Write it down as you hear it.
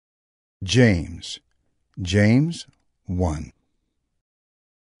James 1.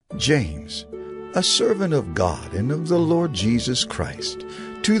 James, a servant of God and of the Lord Jesus Christ,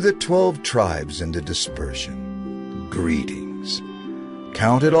 to the 12 tribes in the dispersion, greetings.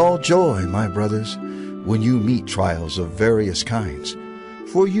 Count it all joy, my brothers, when you meet trials of various kinds,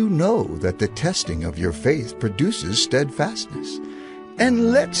 for you know that the testing of your faith produces steadfastness.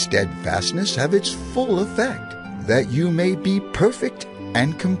 And let steadfastness have its full effect, that you may be perfect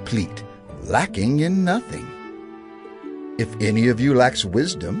and complete, lacking in nothing. If any of you lacks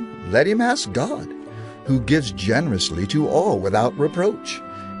wisdom, let him ask God, who gives generously to all without reproach,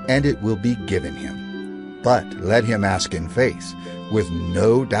 and it will be given him. But let him ask in faith, with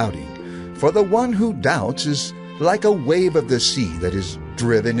no doubting. For the one who doubts is like a wave of the sea that is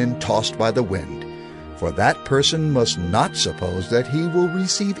driven and tossed by the wind. For that person must not suppose that he will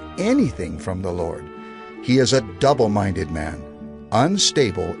receive anything from the Lord. He is a double-minded man,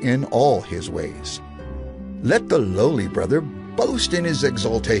 unstable in all his ways. Let the lowly brother boast in his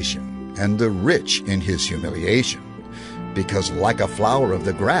exaltation, and the rich in his humiliation, because like a flower of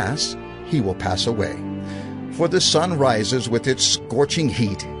the grass he will pass away. For the sun rises with its scorching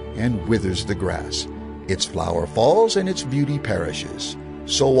heat and withers the grass. Its flower falls and its beauty perishes.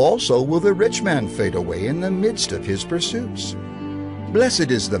 So also will the rich man fade away in the midst of his pursuits.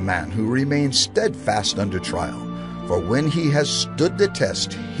 Blessed is the man who remains steadfast under trial, for when he has stood the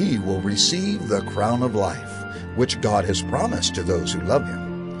test, he will receive the crown of life, which God has promised to those who love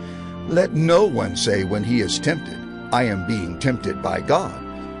him. Let no one say when he is tempted, I am being tempted by God.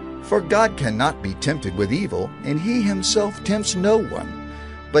 For God cannot be tempted with evil, and he himself tempts no one.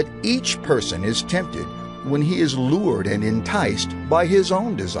 But each person is tempted when he is lured and enticed by his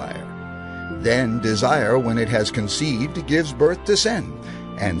own desire. Then desire, when it has conceived, gives birth to sin,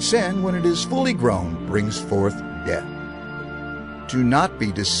 and sin, when it is fully grown, brings forth death. Do not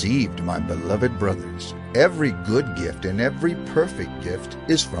be deceived, my beloved brothers. Every good gift and every perfect gift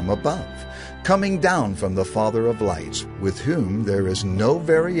is from above, coming down from the Father of lights, with whom there is no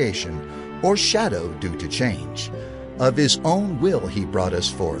variation or shadow due to change. Of his own will he brought us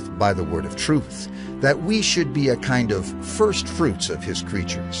forth by the word of truth, that we should be a kind of first fruits of his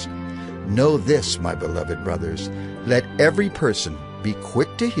creatures. Know this, my beloved brothers, let every person be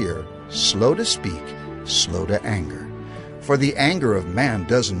quick to hear, slow to speak, slow to anger. For the anger of man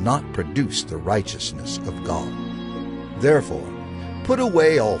does not produce the righteousness of God. Therefore, put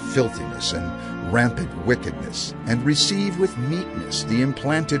away all filthiness and rampant wickedness, and receive with meekness the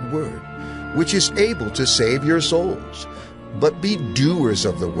implanted word, which is able to save your souls. But be doers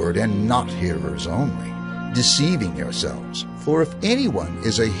of the word and not hearers only, deceiving yourselves. For if anyone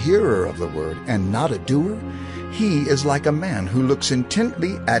is a hearer of the word and not a doer, he is like a man who looks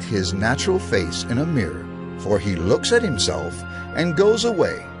intently at his natural face in a mirror. For he looks at himself and goes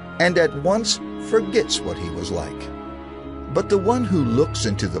away, and at once forgets what he was like. But the one who looks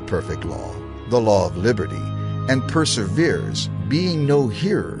into the perfect law, the law of liberty, and perseveres, being no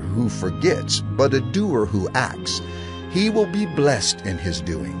hearer who forgets, but a doer who acts, he will be blessed in his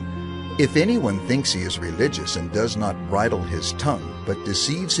doing. If anyone thinks he is religious and does not bridle his tongue, but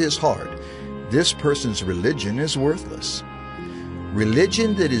deceives his heart, this person's religion is worthless.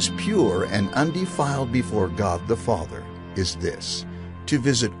 Religion that is pure and undefiled before God the Father is this: to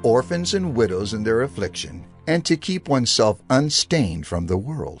visit orphans and widows in their affliction, and to keep oneself unstained from the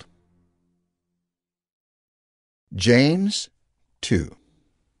world. James 2.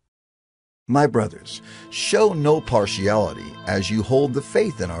 My brothers, show no partiality as you hold the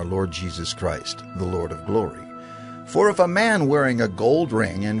faith in our Lord Jesus Christ, the Lord of glory. For if a man wearing a gold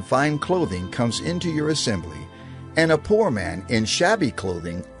ring and fine clothing comes into your assembly, and a poor man in shabby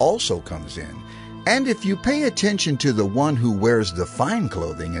clothing also comes in, and if you pay attention to the one who wears the fine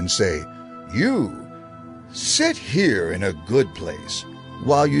clothing and say, You, sit here in a good place,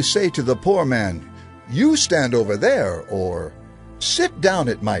 while you say to the poor man, You stand over there, or sit down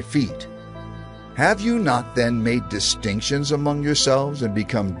at my feet, have you not then made distinctions among yourselves and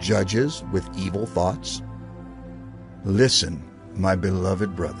become judges with evil thoughts? Listen, my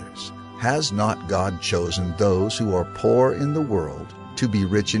beloved brothers. Has not God chosen those who are poor in the world to be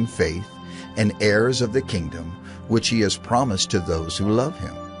rich in faith and heirs of the kingdom which he has promised to those who love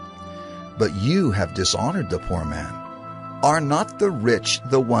him? But you have dishonored the poor man. Are not the rich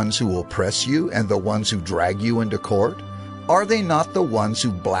the ones who oppress you and the ones who drag you into court? Are they not the ones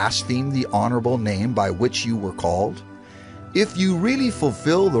who blaspheme the honorable name by which you were called? If you really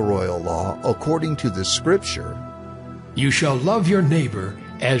fulfill the royal law according to the Scripture, You shall love your neighbor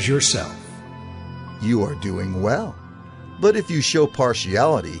as yourself, you are doing well. But if you show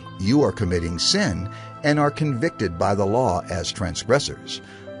partiality, you are committing sin and are convicted by the law as transgressors.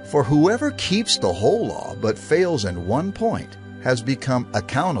 For whoever keeps the whole law but fails in one point has become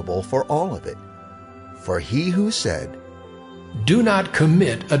accountable for all of it. For he who said, "Do not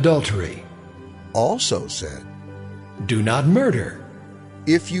commit adultery," also said, "Do not murder."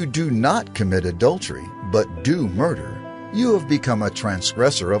 If you do not commit adultery, but do murder, you have become a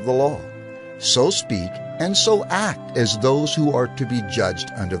transgressor of the law. So speak and so act as those who are to be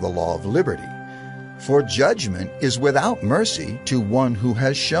judged under the law of liberty. For judgment is without mercy to one who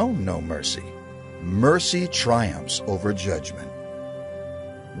has shown no mercy. Mercy triumphs over judgment.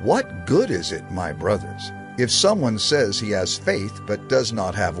 What good is it, my brothers, if someone says he has faith but does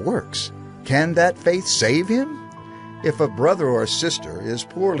not have works? Can that faith save him? If a brother or sister is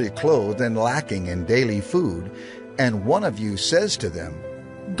poorly clothed and lacking in daily food, and one of you says to them,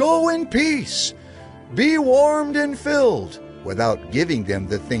 "Go in peace, be warmed and filled," without giving them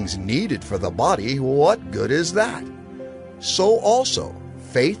the things needed for the body, what good is that? So also,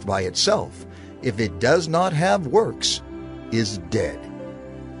 faith by itself, if it does not have works, is dead.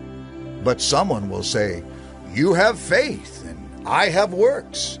 But someone will say, "You have faith, and I have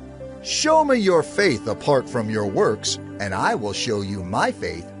works. Show me your faith apart from your works, and I will show you my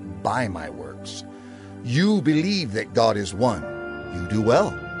faith by my works. You believe that God is one. You do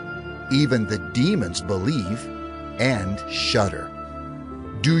well. Even the demons believe and shudder.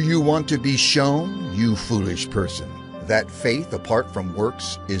 Do you want to be shown, you foolish person, that faith apart from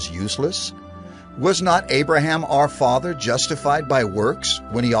works is useless? Was not Abraham our father justified by works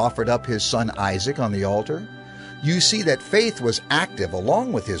when he offered up his son Isaac on the altar? You see that faith was active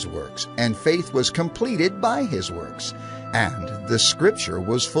along with his works, and faith was completed by his works. And the scripture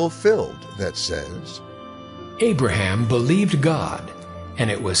was fulfilled that says, Abraham believed God, and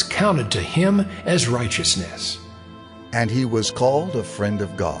it was counted to him as righteousness. And he was called a friend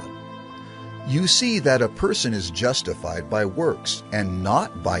of God. You see that a person is justified by works and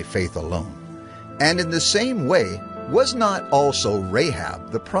not by faith alone. And in the same way, was not also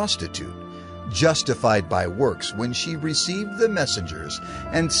Rahab the prostitute justified by works when she received the messengers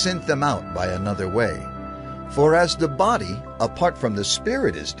and sent them out by another way? For as the body apart from the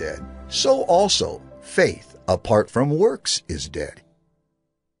spirit is dead, so also faith apart from works is dead.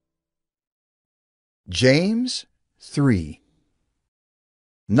 James 3.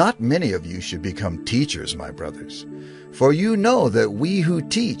 Not many of you should become teachers, my brothers, for you know that we who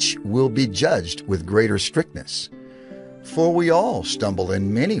teach will be judged with greater strictness. For we all stumble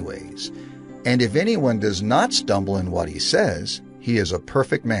in many ways, and if anyone does not stumble in what he says, he is a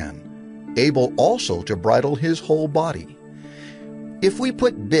perfect man, able also to bridle his whole body. If we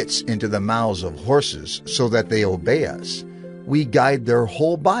put bits into the mouths of horses so that they obey us, we guide their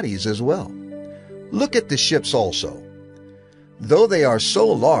whole bodies as well. Look at the ships also. Though they are so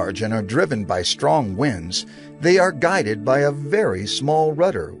large and are driven by strong winds, they are guided by a very small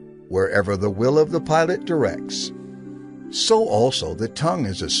rudder, wherever the will of the pilot directs. So also the tongue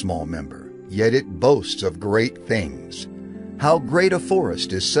is a small member, yet it boasts of great things. How great a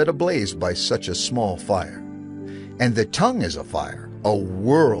forest is set ablaze by such a small fire! And the tongue is a fire, a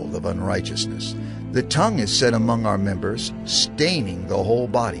world of unrighteousness. The tongue is set among our members, staining the whole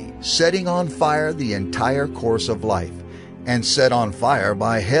body, setting on fire the entire course of life, and set on fire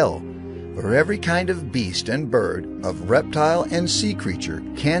by hell. For every kind of beast and bird, of reptile and sea creature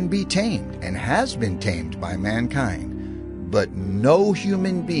can be tamed and has been tamed by mankind. But no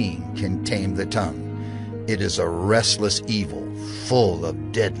human being can tame the tongue. It is a restless evil, full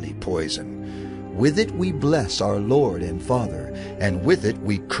of deadly poison. With it we bless our Lord and Father, and with it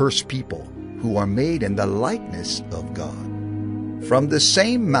we curse people who are made in the likeness of God. From the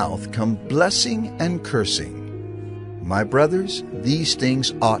same mouth come blessing and cursing. My brothers, these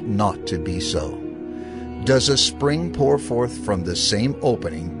things ought not to be so. Does a spring pour forth from the same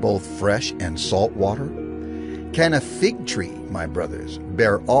opening both fresh and salt water? Can a fig tree, my brothers,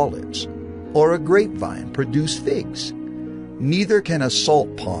 bear olives, or a grapevine produce figs? Neither can a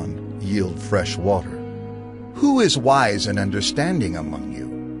salt pond yield fresh water. Who is wise and understanding among you?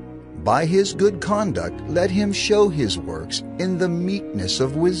 By his good conduct let him show his works in the meekness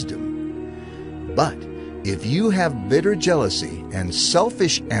of wisdom. But if you have bitter jealousy and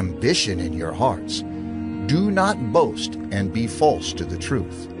selfish ambition in your hearts, do not boast and be false to the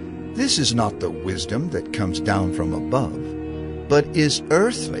truth. This is not the wisdom that comes down from above, but is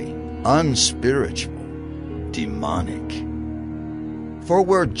earthly, unspiritual, demonic. For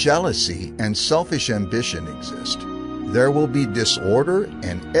where jealousy and selfish ambition exist, there will be disorder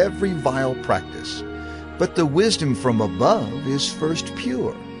and every vile practice. But the wisdom from above is first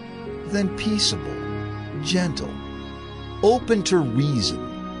pure, then peaceable, gentle, open to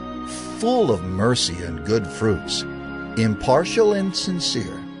reason, full of mercy and good fruits, impartial and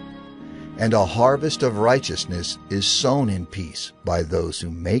sincere. and a harvest of righteousness is sown in peace by those who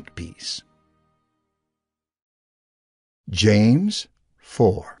make peace. James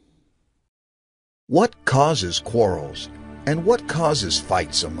 4. What causes quarrels, and what causes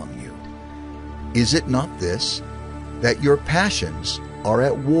fights among you? Is it not this, that your passions are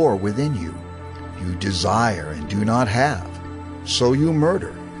at war within you? You desire and do not have, so you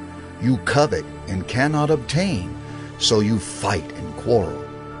murder. You covet and cannot obtain, so you fight and quarrel.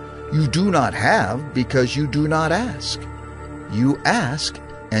 You do not have because you do not ask. You ask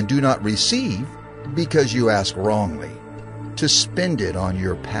and do not receive because you ask wrongly, to spend it on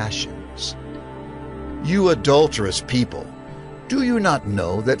your passions. You adulterous people, do you not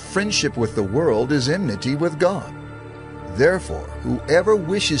know that friendship with the world is enmity with God? Therefore, whoever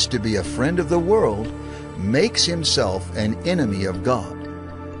wishes to be a friend of the world makes himself an enemy of God.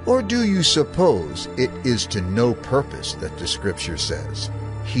 Or do you suppose it is to no purpose that the Scripture says,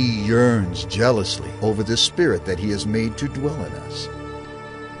 He yearns jealously over the Spirit that He has made to dwell in us?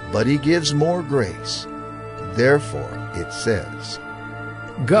 But He gives more grace. Therefore, it says,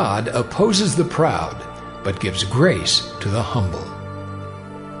 God opposes the proud, but gives grace to the humble.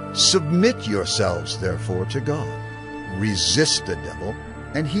 Submit yourselves, therefore, to God. Resist the devil,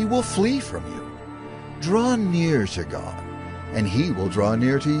 and he will flee from you. Draw near to God, and He will draw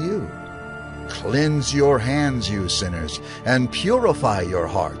near to you. Cleanse your hands, you sinners, and purify your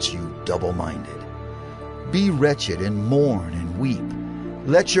hearts, you double-minded. Be wretched and mourn and weep.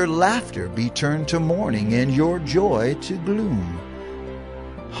 Let your laughter be turned to mourning and your joy to gloom.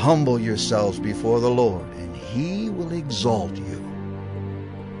 Humble yourselves before the Lord, and He will exalt you.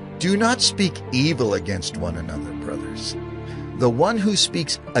 Do not speak evil against one another, brothers. The one who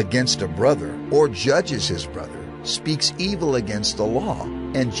speaks against a brother or judges his brother speaks evil against the law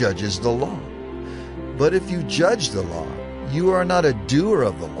and judges the law. But if you judge the law, you are not a doer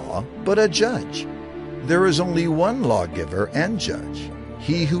of the law, but a judge. There is only one lawgiver and judge,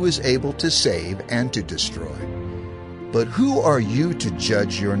 He who is able to save and to destroy. But who are you to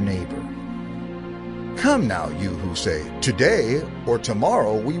judge your neighbor? Come now, you who say, Today or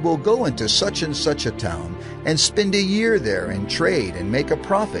tomorrow we will go into such and such a town and spend a year there and trade and make a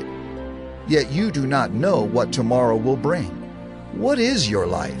profit. Yet you do not know what tomorrow will bring. What is your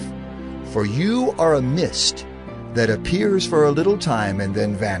life? For you are a mist that appears for a little time and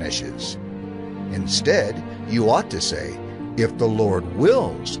then vanishes. Instead, you ought to say, If the Lord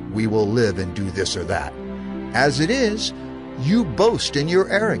wills, we will live and do this or that. As it is, you boast in your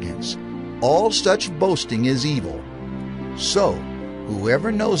arrogance. All such boasting is evil. So,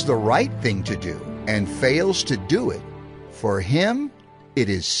 whoever knows the right thing to do and fails to do it, for him it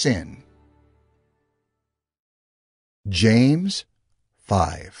is sin. James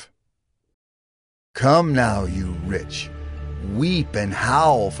 5. Come now, you rich, weep and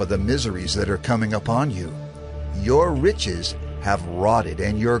howl for the miseries that are coming upon you. Your riches have rotted,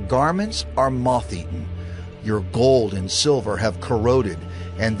 and your garments are moth-eaten. Your gold and silver have corroded,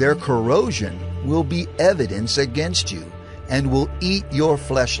 and their corrosion will be evidence against you, and will eat your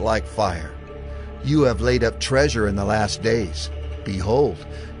flesh like fire. You have laid up treasure in the last days. Behold,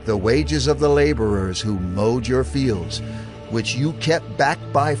 the wages of the laborers who mowed your fields, which you kept back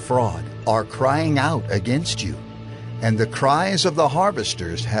by fraud, are crying out against you, and the cries of the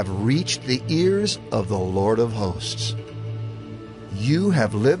harvesters have reached the ears of the Lord of hosts. You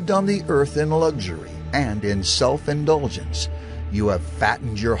have lived on the earth in luxury and in self-indulgence. You have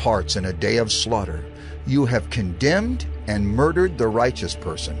fattened your hearts in a day of slaughter. You have condemned and murdered the righteous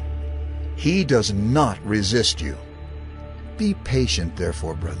person. He does not resist you. Be patient,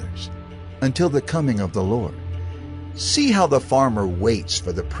 therefore, brothers, until the coming of the Lord. See how the farmer waits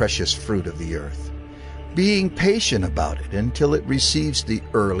for the precious fruit of the earth, being patient about it until it receives the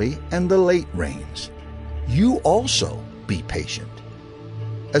early and the late rains. You also be patient.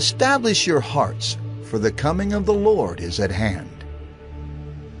 Establish your hearts, for the coming of the Lord is at hand.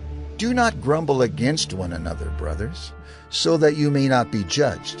 Do not grumble against one another, brothers, so that you may not be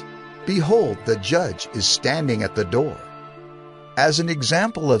judged. Behold, the judge is standing at the door. As an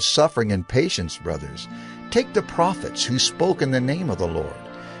example of suffering and patience, brothers, take the prophets who spoke in the name of the Lord.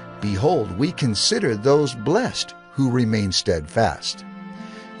 Behold, we consider those blessed who remain steadfast.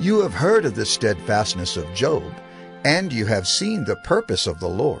 You have heard of the steadfastness of Job, and you have seen the purpose of the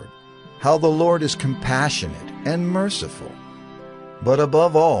Lord, how the Lord is compassionate and merciful. But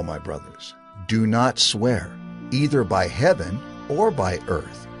above all, my brothers, do not swear, either by heaven or by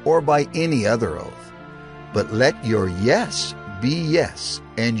earth or by any other oath, but let your yes be yes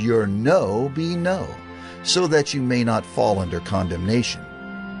and your no be no, so that you may not fall under condemnation.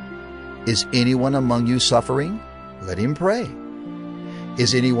 Is anyone among you suffering? Let him pray.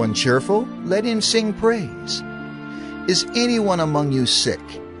 Is anyone cheerful? Let him sing praise. Is anyone among you sick?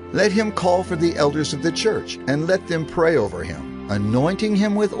 Let him call for the elders of the church, and let them pray over him, anointing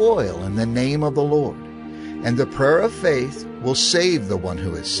him with oil in the name of the Lord. And the prayer of faith will save the one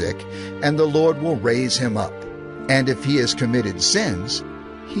who is sick, and the Lord will raise him up. And if he has committed sins,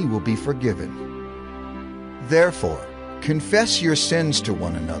 he will be forgiven. Therefore, confess your sins to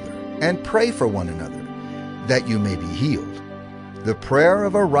one another, and pray for one another, that you may be healed. The prayer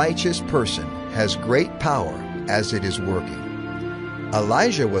of a righteous person has great power as it is working.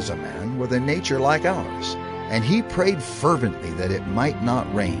 Elijah was a man with a nature like ours, and he prayed fervently that it might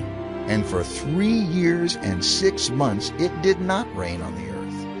not rain. And for 3 years and 6 months it did not rain on the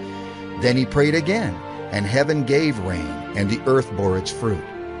earth. Then he prayed again, and heaven gave rain, and the earth bore its fruit.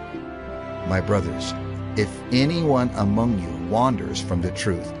 My brothers, if anyone among you wanders from the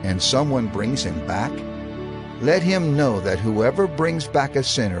truth, and someone brings him back, let him know that whoever brings back a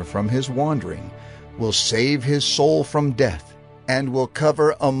sinner from his wandering will save his soul from death, and will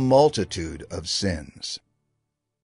cover a multitude of sins.